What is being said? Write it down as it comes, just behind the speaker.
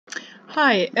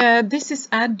Hi, this is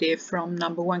Addy from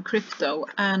Number One Crypto,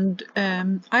 and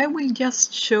I will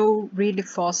just show really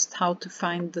fast how to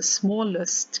find the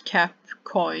smallest cap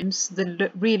coins, the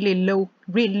really low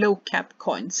cap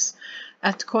coins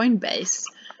at Coinbase.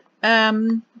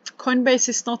 Coinbase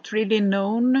is not really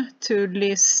known to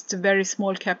list very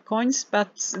small cap coins,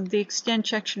 but the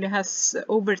exchange actually has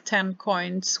over 10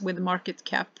 coins with market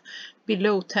cap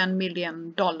below $10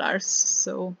 million.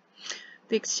 So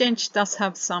the exchange does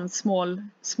have some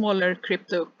smaller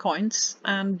crypto coins,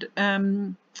 and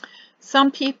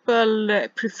some people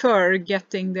prefer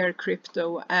getting their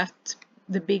crypto at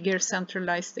the bigger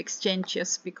centralized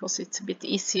exchanges because it's a bit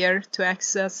easier to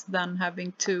access than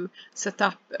having to set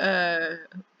up a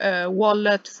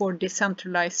wallet for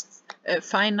decentralized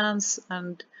finance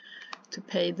and to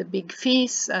pay the big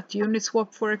fees at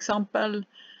Uniswap, for example.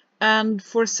 And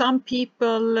for some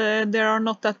people, there are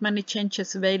not that many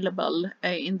changes available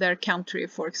in their country.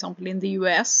 For example, in the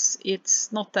US,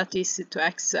 it's not that easy to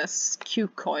access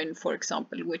Qcoin, for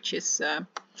example, which is a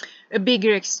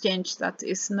bigger exchange that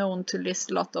is known to list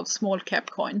a lot of small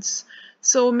cap coins.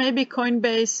 So maybe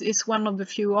Coinbase is one of the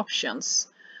few options.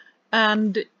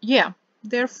 And yeah,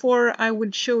 therefore I will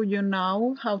show you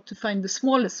now how to find the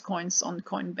smallest coins on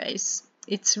Coinbase.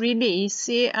 It's really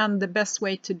easy, and the best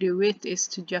way to do it is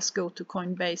to just go to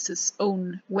Coinbase's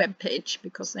own webpage,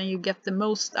 because then you get the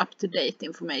most up-to-date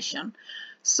information.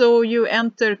 So you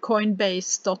enter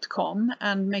coinbase.com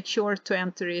and make sure to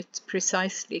enter it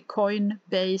precisely,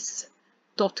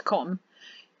 coinbase.com.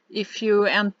 If you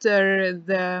enter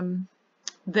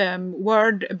the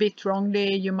word a bit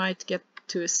wrongly, you might get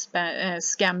to a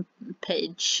scam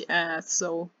page,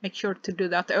 so make sure to do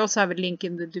that. I also have a link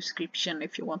in the description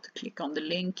if you want to click on the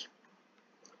link.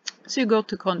 So you go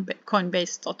to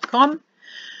coinbase.com,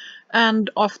 and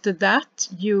after that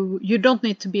you don't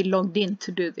need to be logged in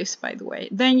to do this, by the way.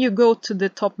 Then you go to the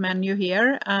top menu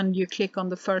here and you click on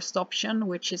the first option,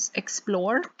 which is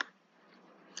Explore.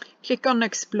 Click on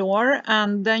Explore,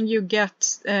 and then you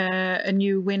get a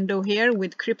new window here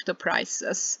with crypto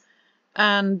prices.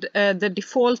 And the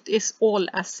default is all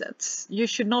assets. You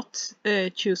should not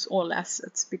choose all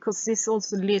assets, because this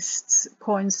also lists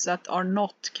coins that are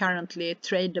not currently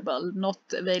tradable, not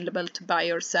available to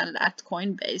buy or sell at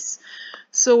Coinbase.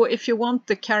 So if you want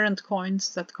the current coins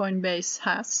that Coinbase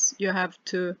has, you have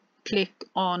to click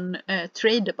on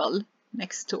tradable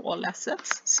next to all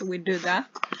assets. So we do that.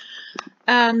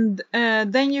 And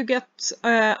then you get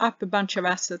up a bunch of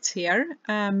assets here,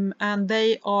 and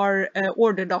they are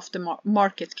ordered off the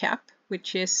market cap,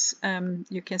 which is,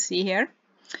 you can see here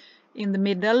in the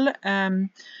middle.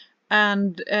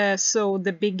 So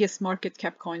the biggest market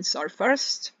cap coins are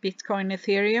first, Bitcoin,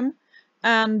 Ethereum.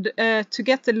 And to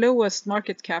get the lowest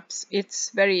market caps,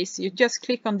 it's very easy. You just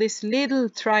click on this little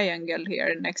triangle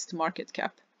here next to market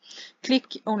cap.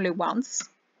 Click only once.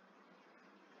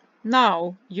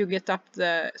 Now you get up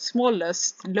the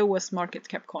smallest, lowest market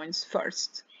cap coins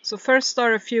first. So first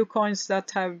are a few coins that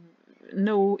have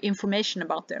no information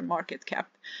about their market cap.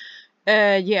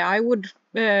 Yeah, I would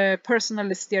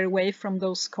personally steer away from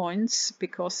those coins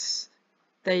because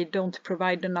they don't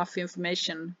provide enough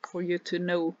information for you to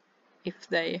know if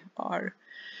they are,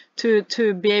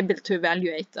 to be able to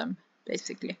evaluate them,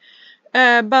 basically.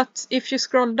 But if you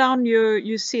scroll down,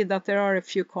 you see that there are a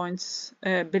few coins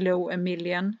below $1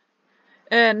 million.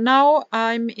 Now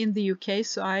I'm in the UK,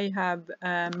 so I have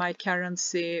my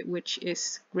currency, which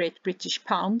is Great British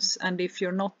Pounds, and if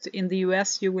you're not in the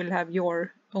US, you will have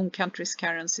your own country's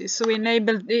currency. So in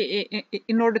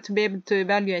order to be able to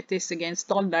evaluate this against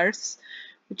dollars,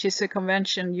 which is a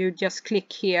convention, you just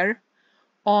click here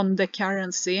on the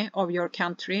currency of your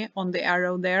country, on the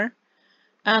arrow there,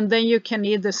 and then you can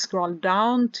either scroll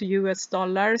down to US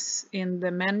dollars in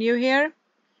the menu here,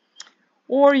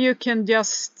 or you can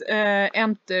just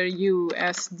enter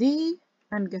USD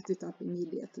and get it up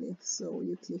immediately. So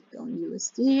you click on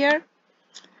USD here,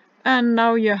 and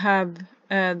now you have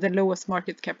the lowest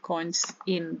market cap coins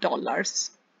in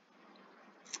dollars.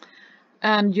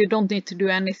 And you don't need to do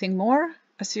anything more.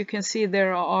 As you can see,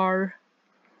 there are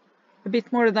a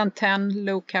bit more than 10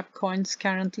 low cap coins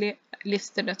currently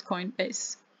listed at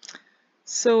Coinbase.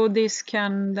 So this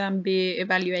can then be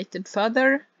evaluated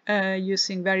further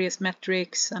using various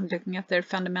metrics and looking at their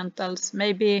fundamentals.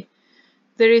 Maybe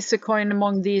there is a coin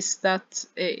among these that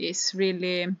is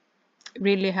really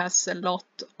has a lot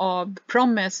of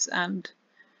promise and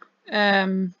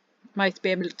might be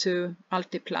able to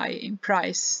multiply in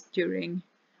price during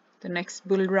the next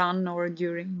bull run or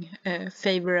during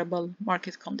favorable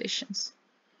market conditions.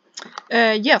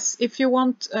 Yes, if you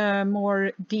want a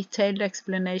more detailed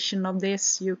explanation of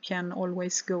this, you can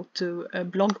always go to a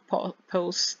blog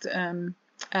post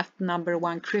at Number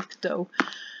One Crypto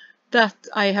that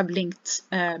I have linked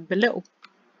below.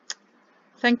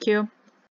 Thank you.